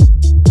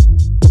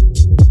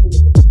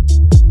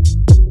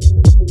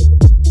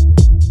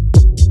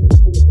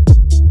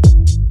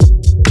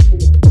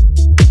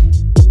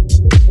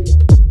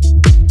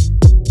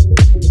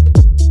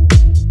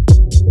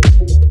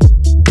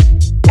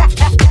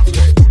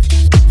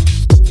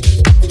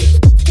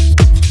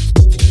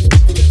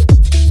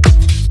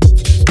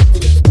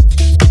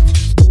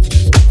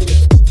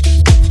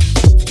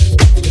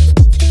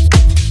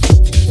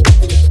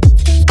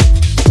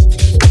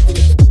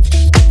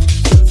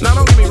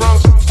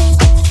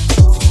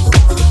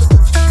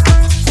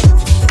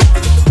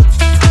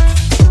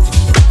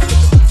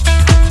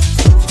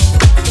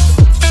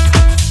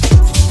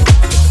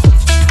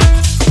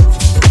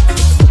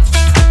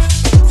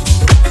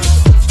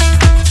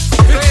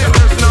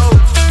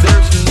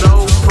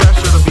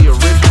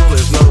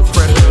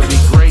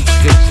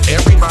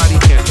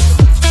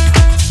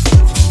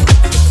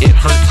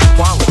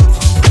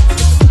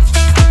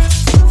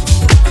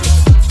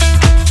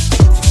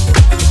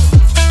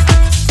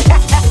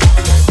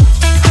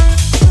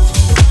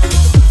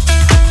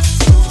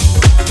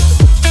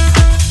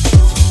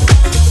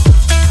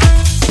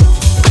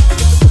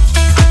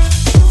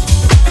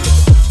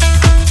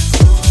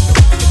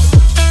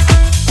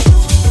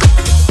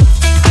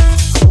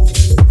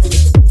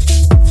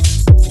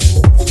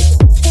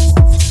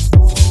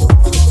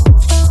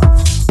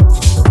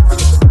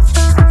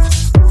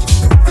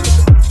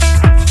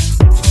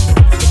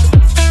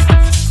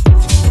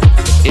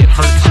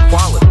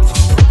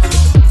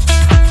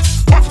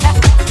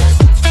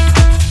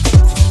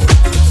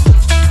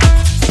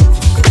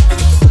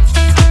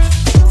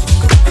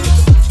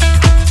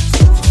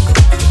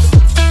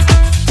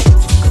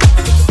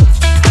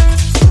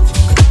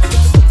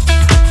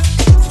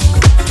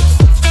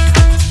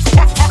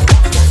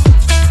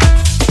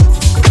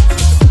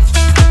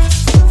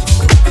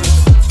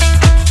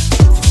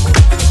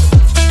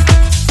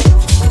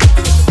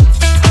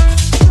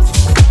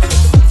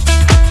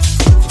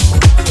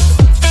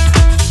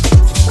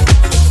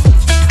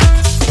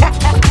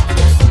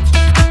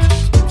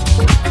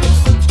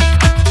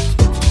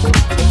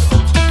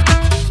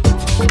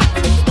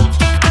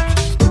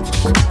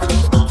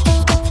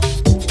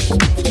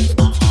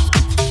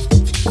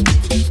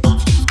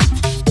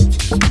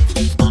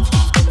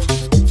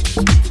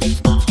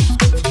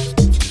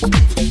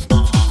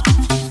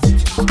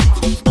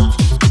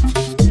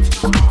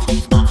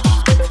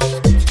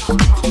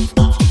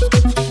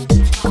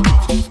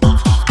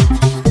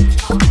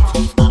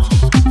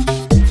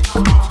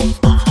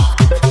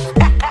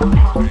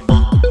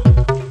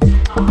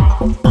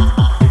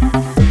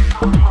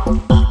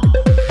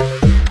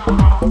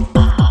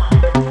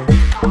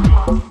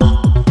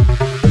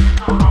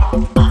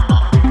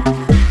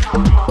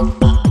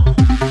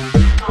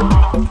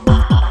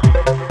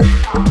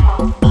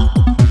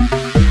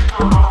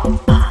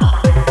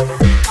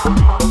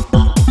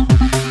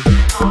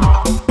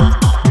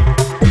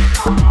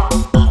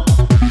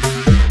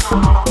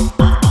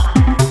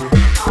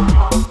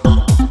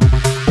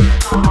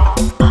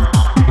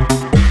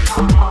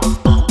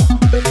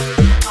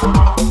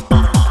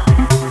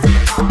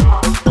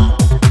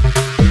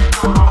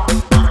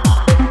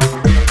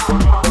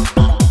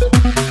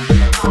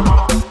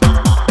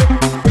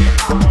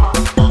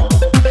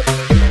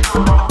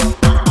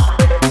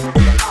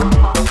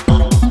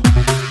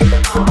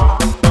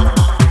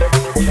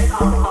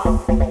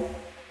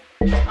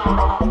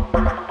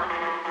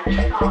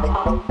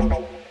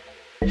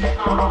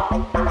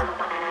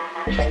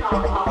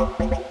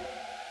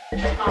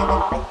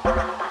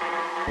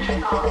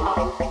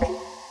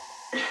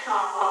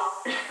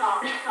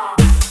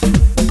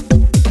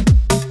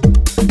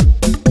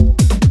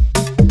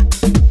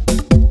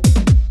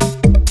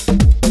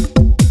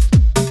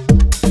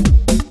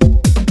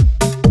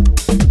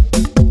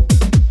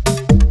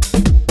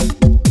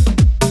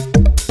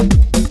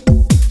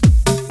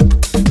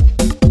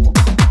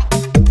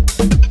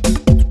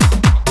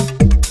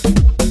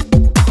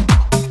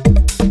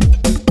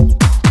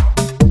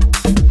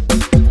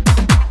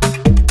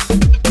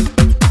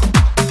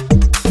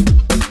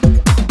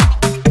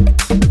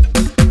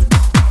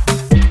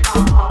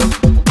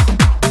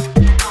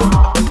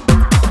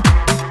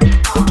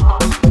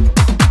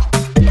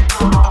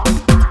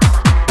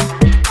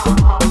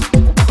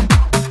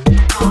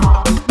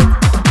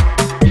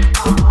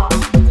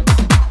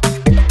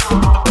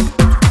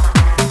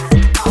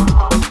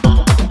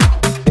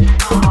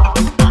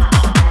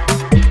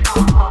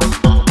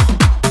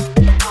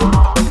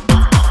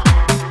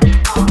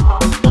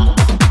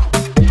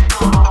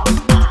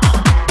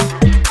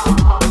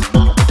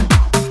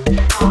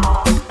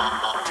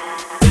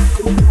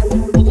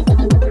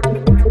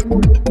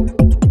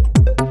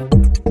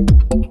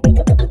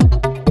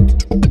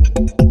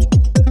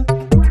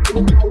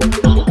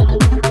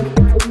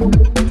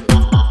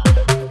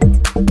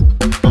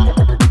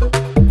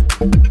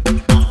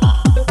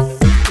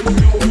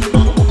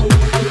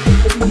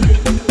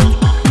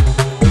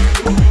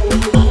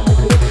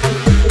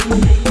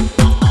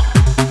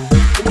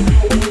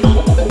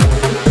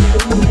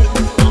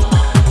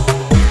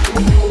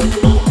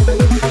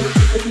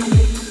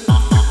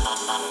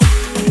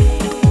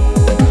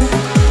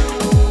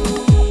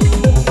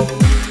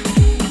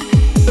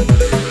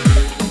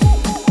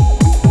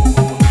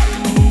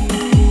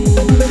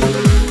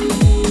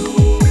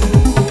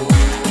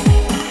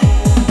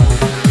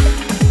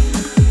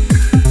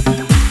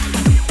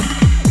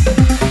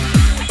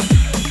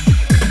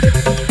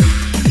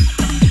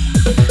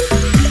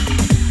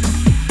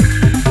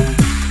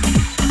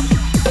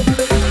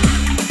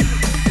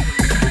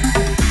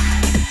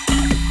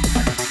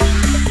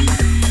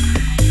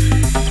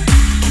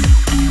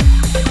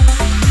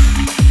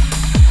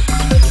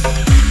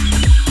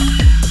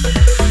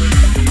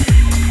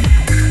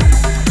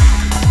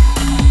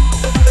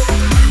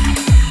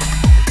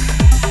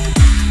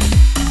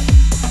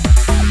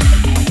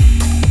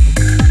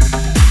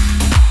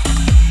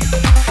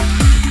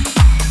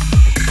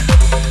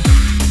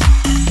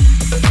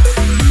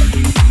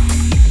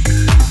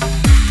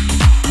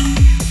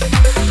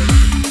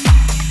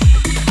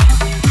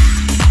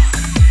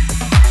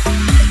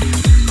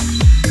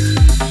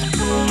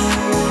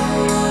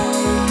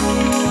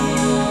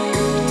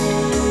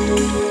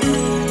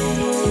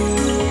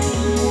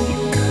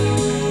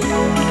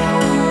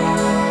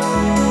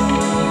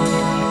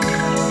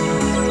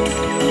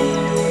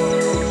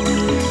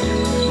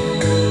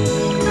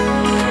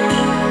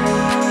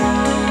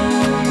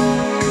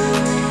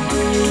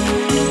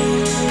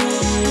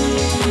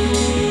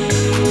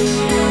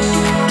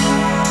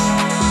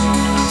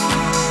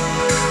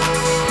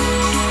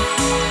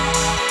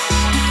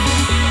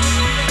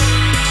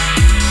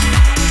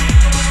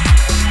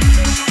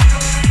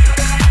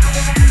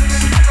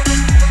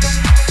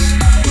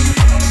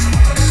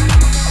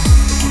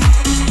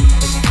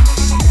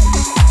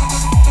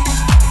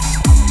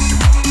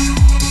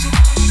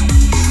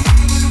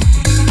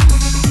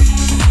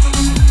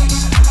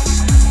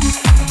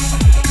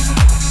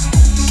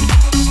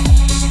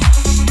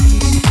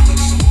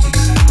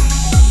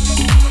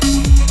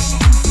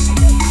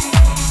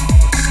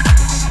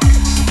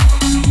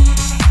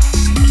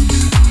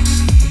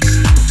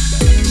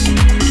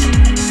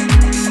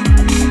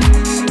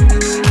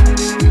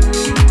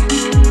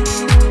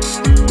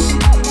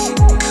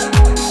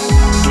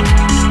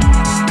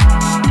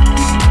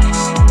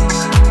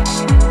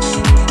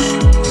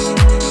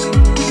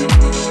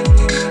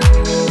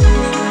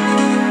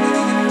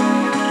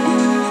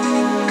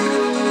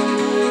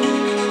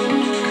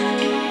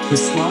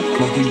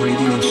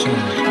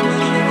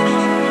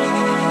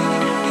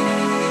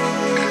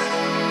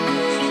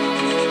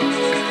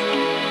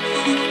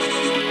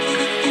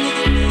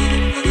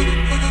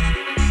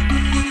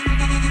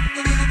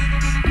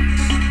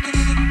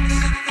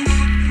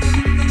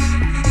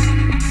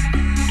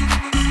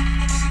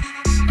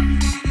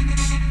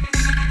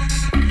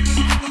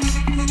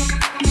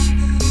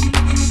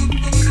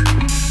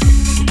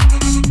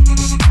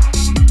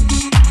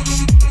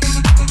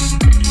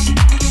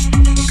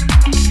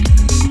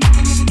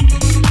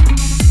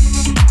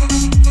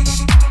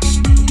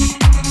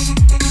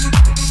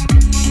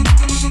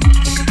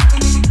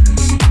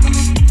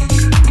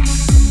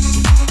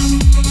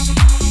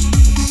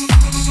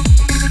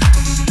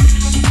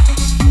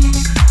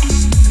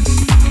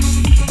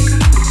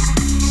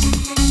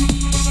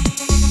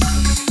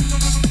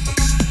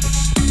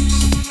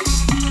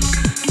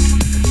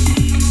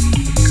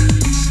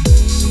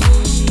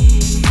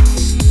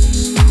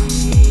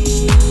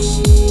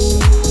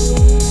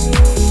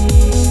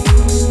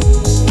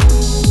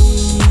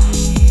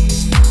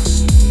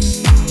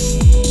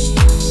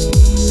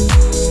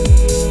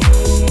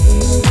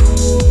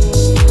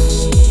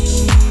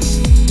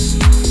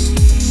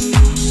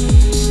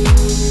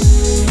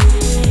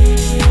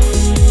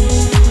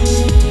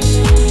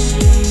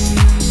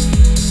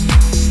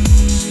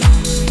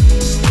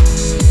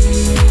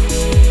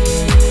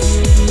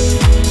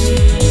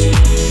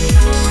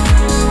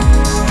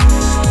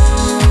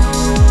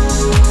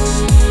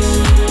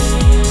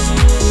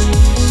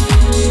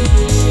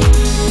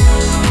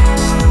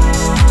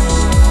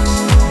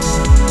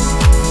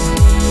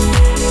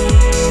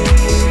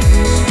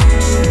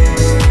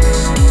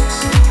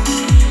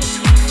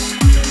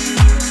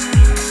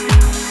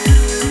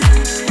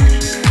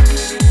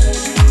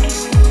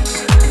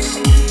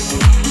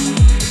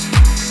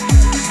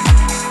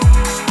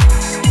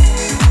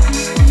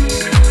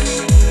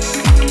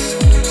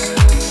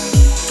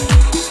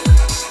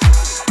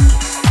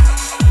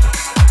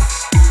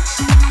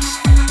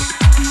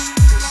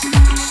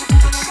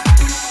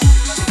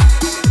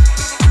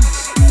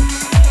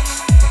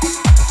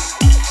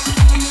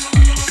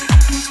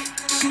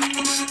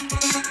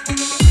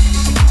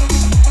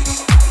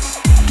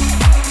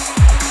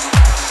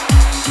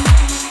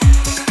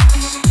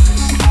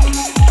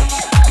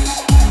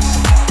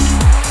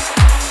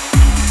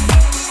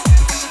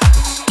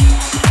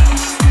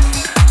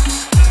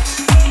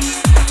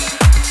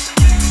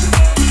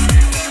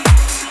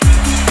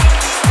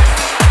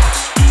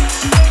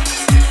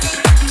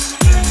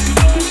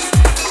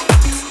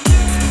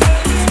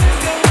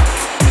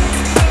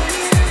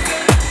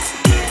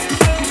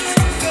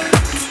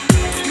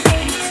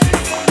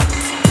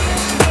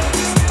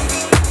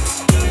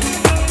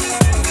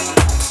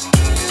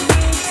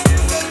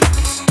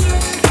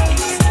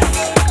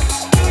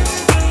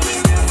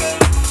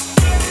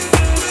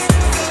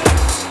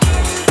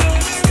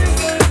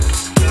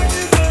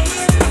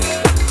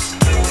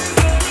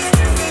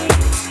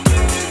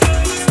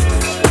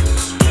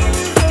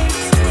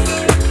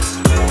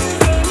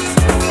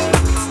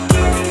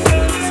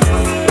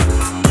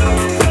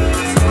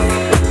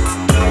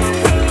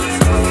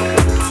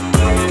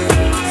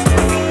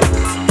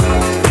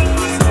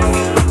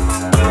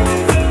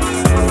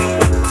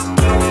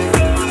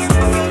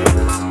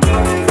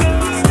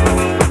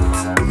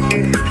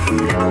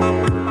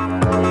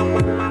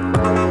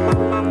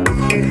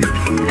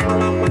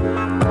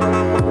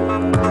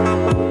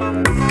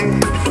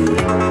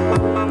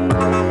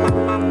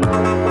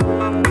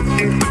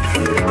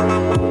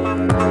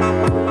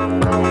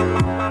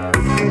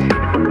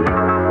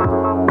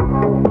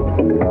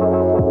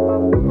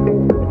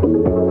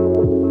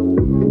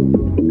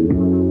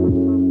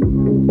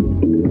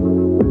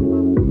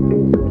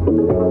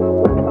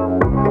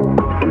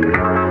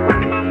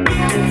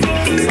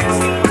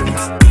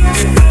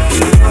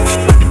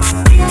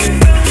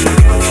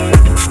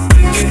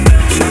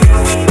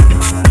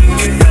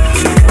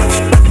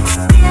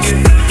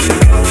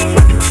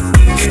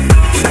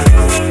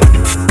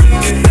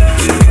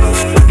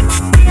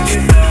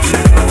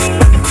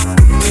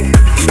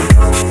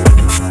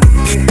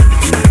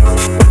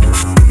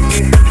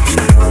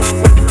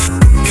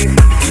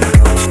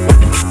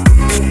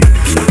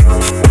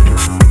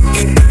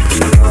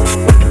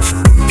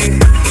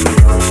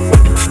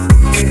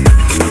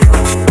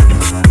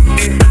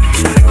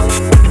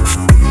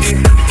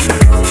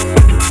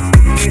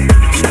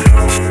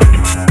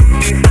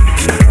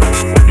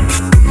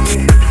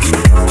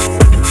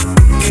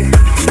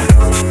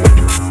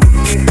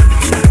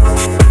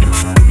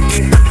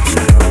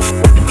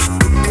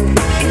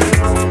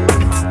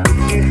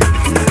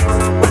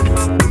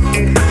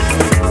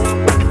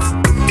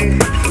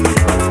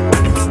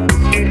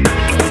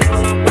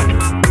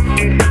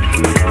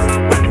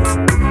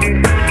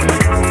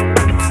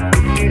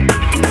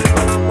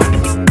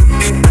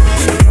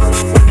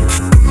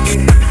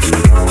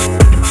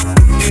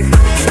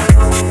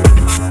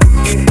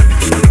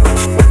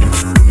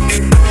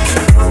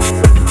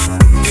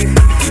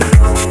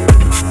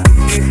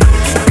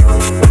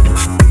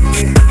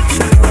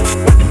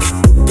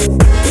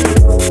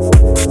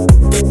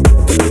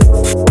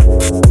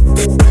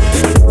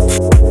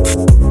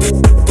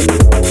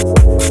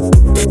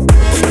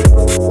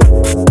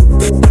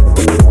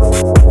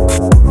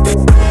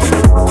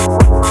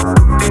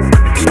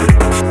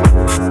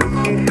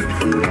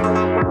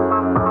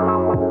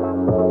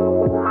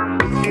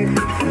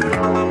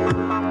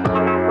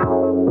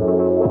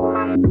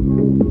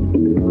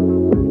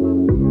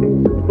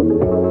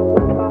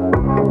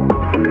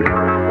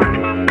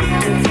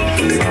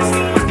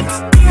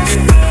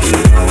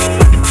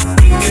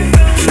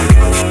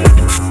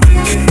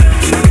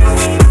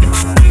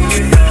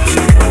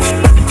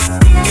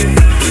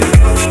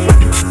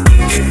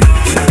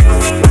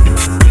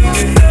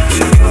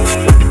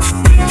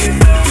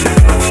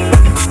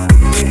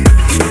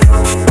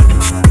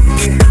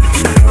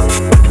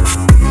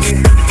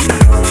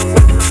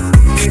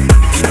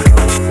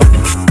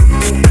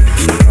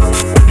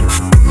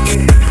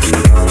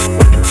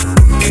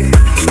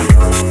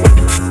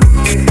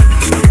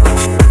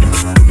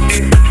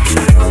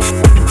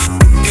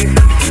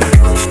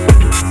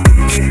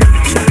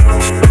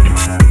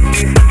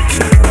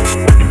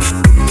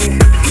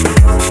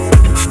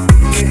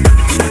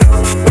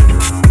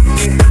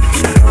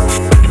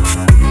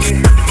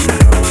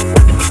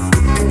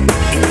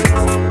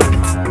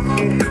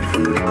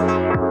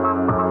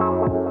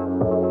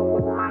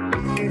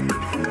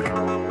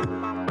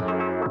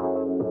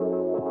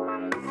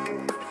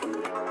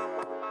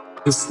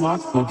 The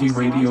SlothBoogie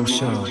Radio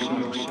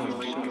Show.